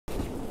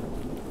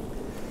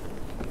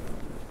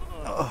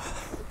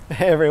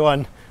Hey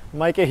everyone,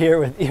 Micah here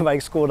with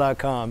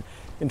EbikeSchool.com,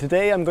 and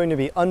today I'm going to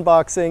be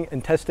unboxing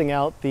and testing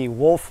out the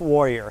Wolf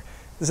Warrior.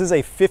 This is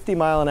a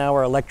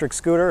 50-mile-an-hour electric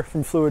scooter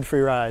from Fluid Free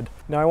Ride.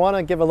 Now I want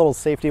to give a little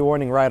safety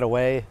warning right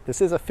away.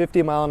 This is a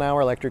 50-mile-an-hour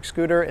electric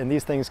scooter and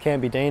these things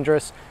can be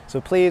dangerous, so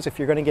please, if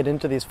you're going to get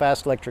into these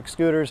fast electric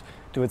scooters,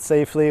 do it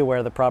safely,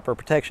 wear the proper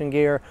protection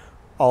gear,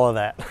 all of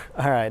that.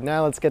 Alright,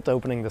 now let's get to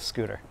opening the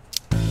scooter.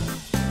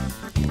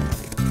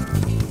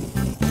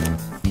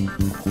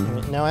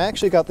 Now I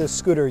actually got this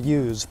scooter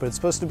used, but it's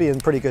supposed to be in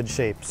pretty good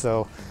shape,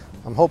 so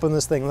I'm hoping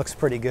this thing looks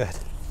pretty good.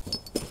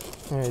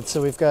 Alright,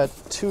 so we've got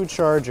two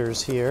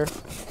chargers here.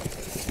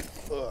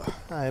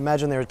 I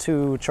imagine there are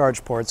two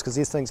charge ports because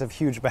these things have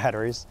huge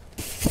batteries.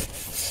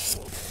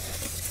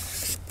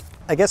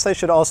 I guess I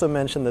should also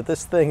mention that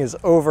this thing is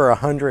over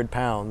 100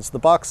 pounds. The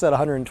box said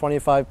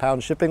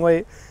 125-pound shipping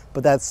weight,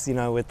 but that's, you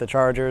know, with the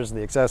chargers,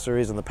 the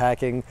accessories, and the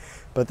packing.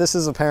 But this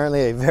is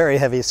apparently a very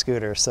heavy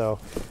scooter, so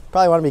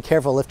probably want to be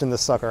careful lifting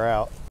this sucker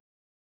out.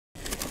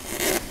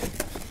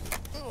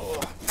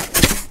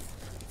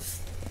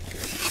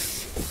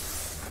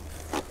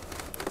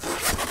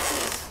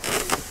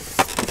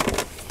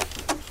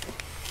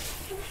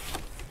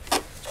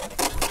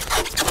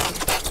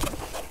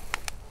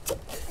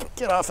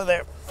 Get off of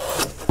there.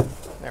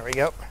 There we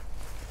go.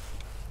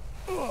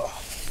 All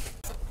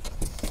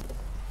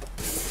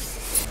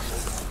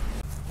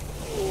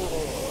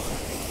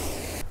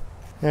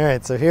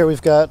right, so here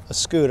we've got a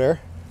scooter.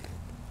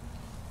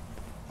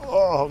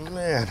 Oh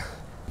man.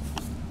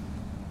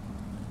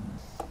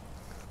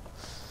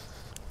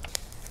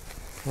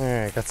 All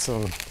right, got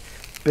some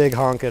big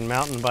honking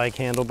mountain bike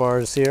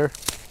handlebars here.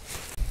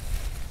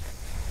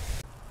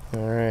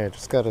 All right,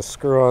 just got to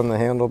screw on the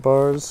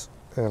handlebars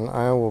and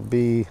I will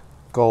be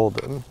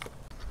golden.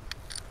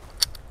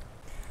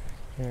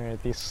 All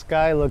right, the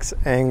sky looks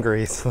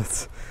angry, so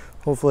let's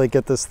hopefully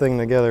get this thing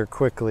together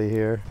quickly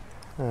here.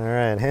 All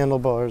right,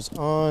 handlebars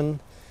on.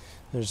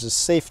 There's a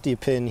safety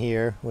pin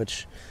here,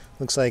 which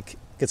looks like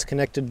it's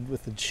connected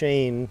with the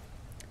chain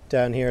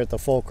down here at the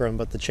fulcrum,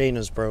 but the chain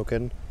is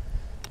broken.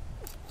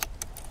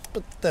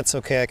 But that's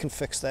okay, I can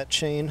fix that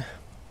chain.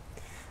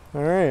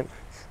 All right,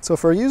 so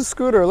for a used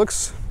scooter, it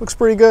looks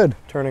pretty good.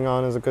 Turning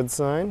on is a good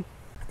sign.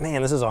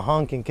 Man, this is a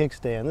honking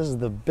kickstand. This is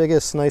the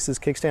biggest,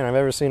 nicest kickstand I've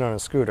ever seen on a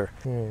scooter.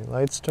 All right,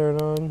 lights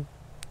turn on.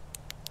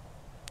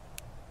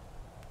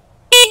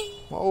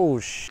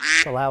 Oh,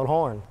 a loud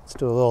horn. Let's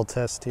do a little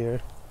test here.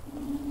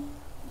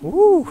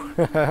 Woo!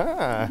 All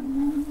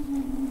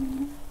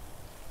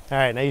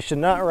right, now you should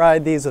not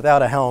ride these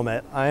without a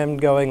helmet. I am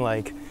going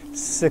like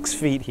 6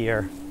 feet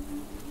here.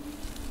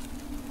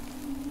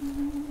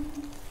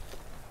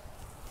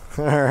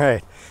 All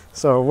right,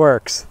 so it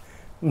works.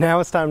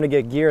 Now it's time to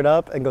get geared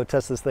up and go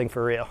test this thing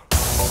for real.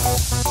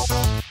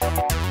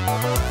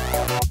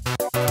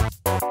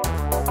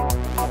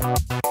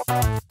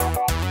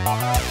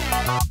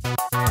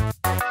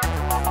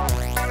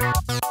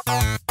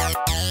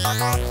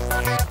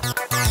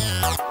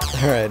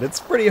 Alright, it's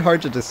pretty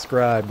hard to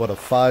describe what a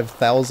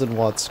 5,000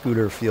 watt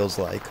scooter feels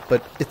like,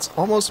 but it's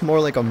almost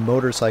more like a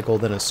motorcycle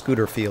than a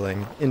scooter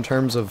feeling in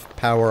terms of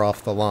power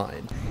off the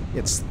line.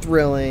 It's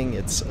thrilling,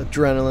 it's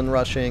adrenaline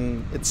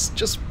rushing, it's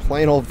just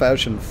plain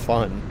old-fashioned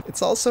fun.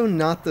 It's also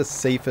not the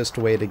safest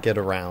way to get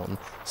around,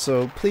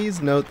 so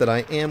please note that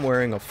I am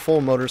wearing a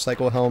full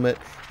motorcycle helmet,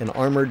 an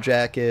armored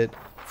jacket,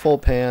 full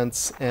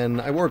pants,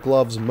 and I wore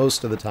gloves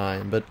most of the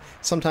time, but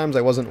sometimes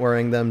I wasn't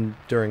wearing them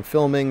during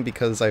filming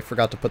because I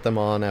forgot to put them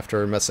on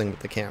after messing with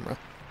the camera.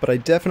 But I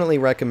definitely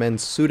recommend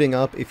suiting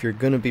up if you're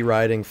going to be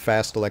riding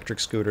fast electric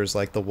scooters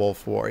like the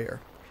Wolf Warrior.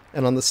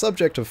 And on the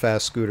subject of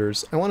fast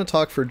scooters, I want to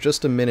talk for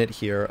just a minute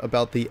here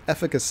about the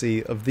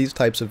efficacy of these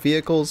types of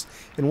vehicles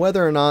and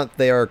whether or not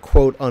they are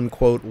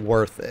quote-unquote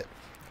worth it.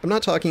 I'm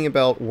not talking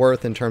about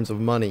worth in terms of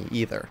money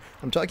either.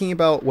 I'm talking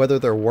about whether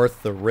they're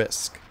worth the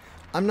risk.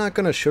 I'm not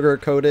going to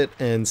sugarcoat it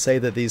and say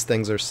that these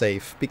things are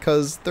safe,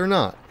 because they're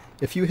not.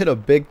 If you hit a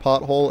big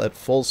pothole at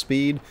full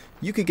speed,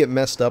 you could get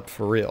messed up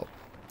for real.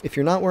 If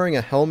you're not wearing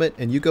a helmet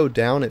and you go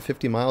down at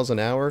 50 miles an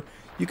hour,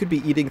 you could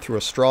be eating through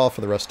a straw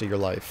for the rest of your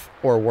life,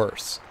 or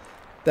worse.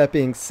 That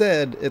being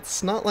said,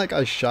 it's not like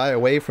I shy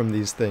away from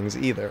these things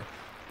either.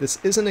 This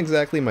isn't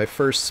exactly my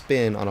first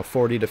spin on a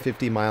 40 to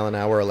 50 mile an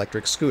hour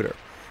electric scooter.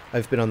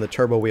 I've been on the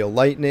Turbo Wheel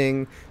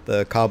Lightning,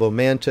 the Cabo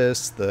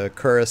Mantis, the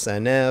Curus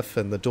NF,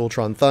 and the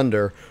Dualtron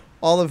Thunder,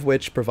 all of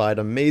which provide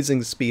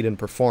amazing speed and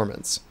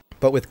performance.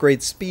 But with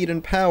great speed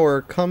and power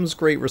comes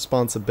great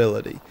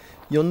responsibility.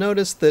 You'll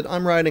notice that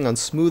I'm riding on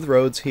smooth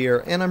roads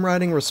here, and I'm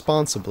riding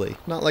responsibly,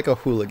 not like a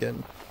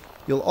hooligan.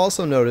 You'll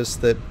also notice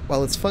that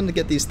while it's fun to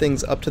get these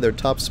things up to their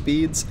top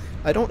speeds,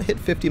 I don't hit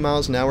 50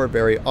 miles an hour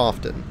very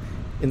often.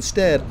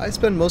 Instead, I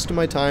spend most of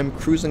my time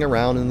cruising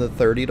around in the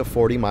 30 to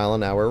 40 mile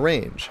an hour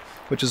range,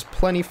 which is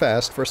plenty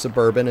fast for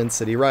suburban and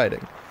city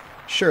riding.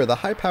 Sure, the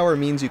high power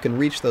means you can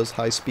reach those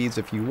high speeds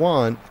if you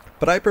want,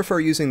 but I prefer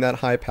using that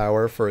high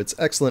power for its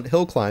excellent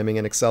hill climbing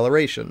and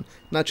acceleration,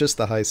 not just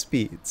the high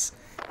speeds.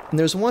 And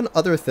there's one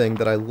other thing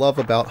that I love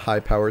about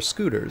high-power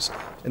scooters,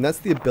 and that's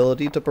the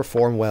ability to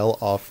perform well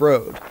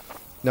off-road.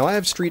 Now I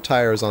have street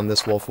tires on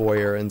this Wolf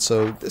Warrior, and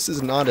so this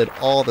is not at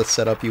all the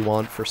setup you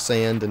want for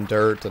sand and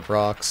dirt and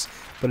rocks,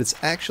 but it's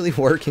actually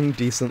working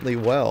decently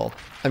well.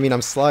 I mean,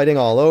 I'm sliding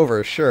all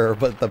over, sure,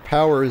 but the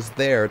power is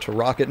there to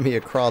rocket me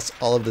across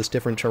all of this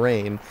different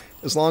terrain,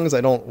 as long as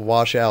I don't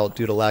wash out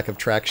due to lack of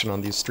traction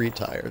on these street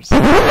tires.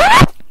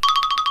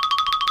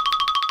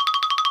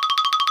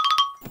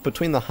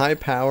 Between the high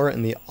power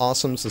and the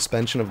awesome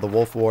suspension of the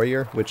Wolf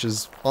Warrior, which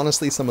is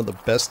honestly some of the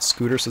best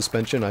scooter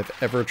suspension I've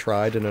ever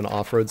tried in an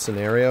off-road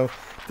scenario,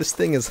 this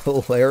thing is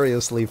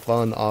hilariously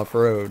fun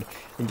off-road.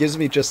 It gives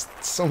me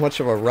just so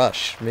much of a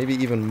rush, maybe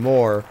even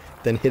more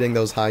than hitting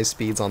those high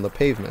speeds on the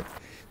pavement.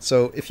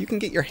 So if you can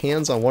get your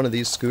hands on one of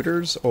these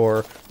scooters,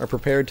 or are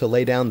prepared to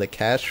lay down the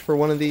cash for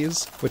one of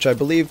these, which I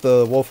believe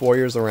the Wolf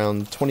Warrior's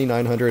around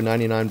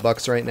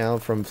 $2,999 right now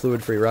from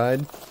Fluid Free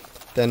Ride,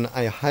 then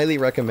I highly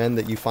recommend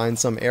that you find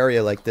some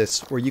area like this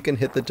where you can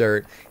hit the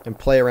dirt and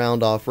play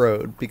around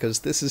off-road, because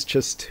this is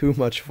just too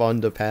much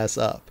fun to pass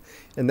up.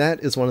 And that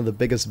is one of the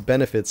biggest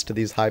benefits to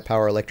these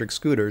high-power electric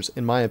scooters,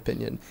 in my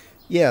opinion.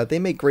 Yeah, they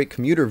make great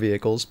commuter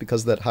vehicles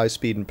because of that high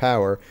speed and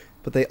power,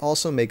 but they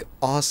also make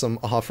awesome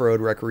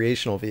off-road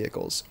recreational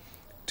vehicles.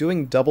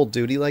 Doing double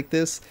duty like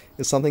this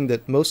is something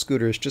that most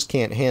scooters just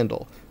can't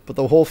handle, but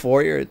the Wolf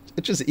Warrior,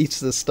 it just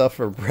eats this stuff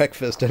for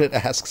breakfast and it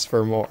asks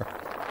for more.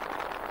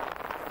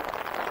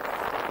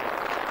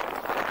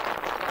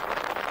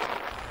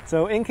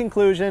 So in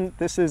conclusion,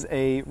 this is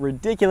a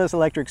ridiculous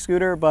electric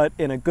scooter, but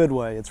in a good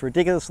way. It's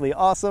ridiculously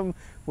awesome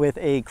with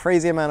a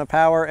crazy amount of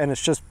power, and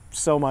it's just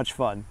so much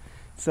fun.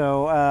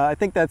 So I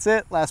think that's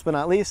it. Last but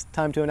not least,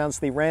 time to announce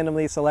the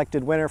randomly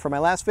selected winner for my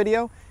last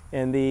video.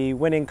 And the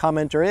winning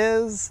commenter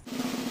is...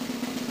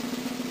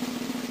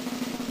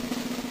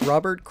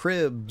 Robert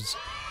Cribbs.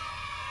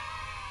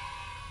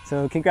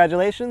 So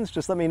congratulations.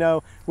 Just let me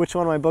know which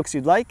one of my books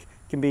you'd like.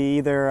 It can be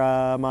either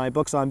my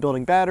books on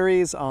building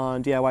batteries,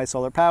 on DIY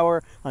solar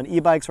power, on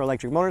e-bikes or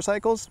electric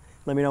motorcycles.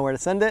 Let me know where to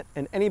send it.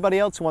 And anybody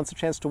else who wants a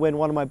chance to win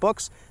one of my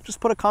books, just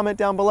put a comment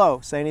down below.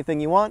 Say anything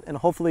you want, and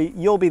hopefully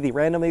you'll be the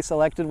randomly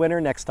selected winner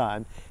next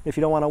time. If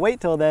you don't want to wait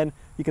till then,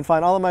 you can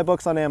find all of my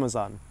books on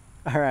Amazon.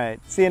 All right,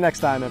 see you next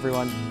time,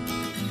 everyone.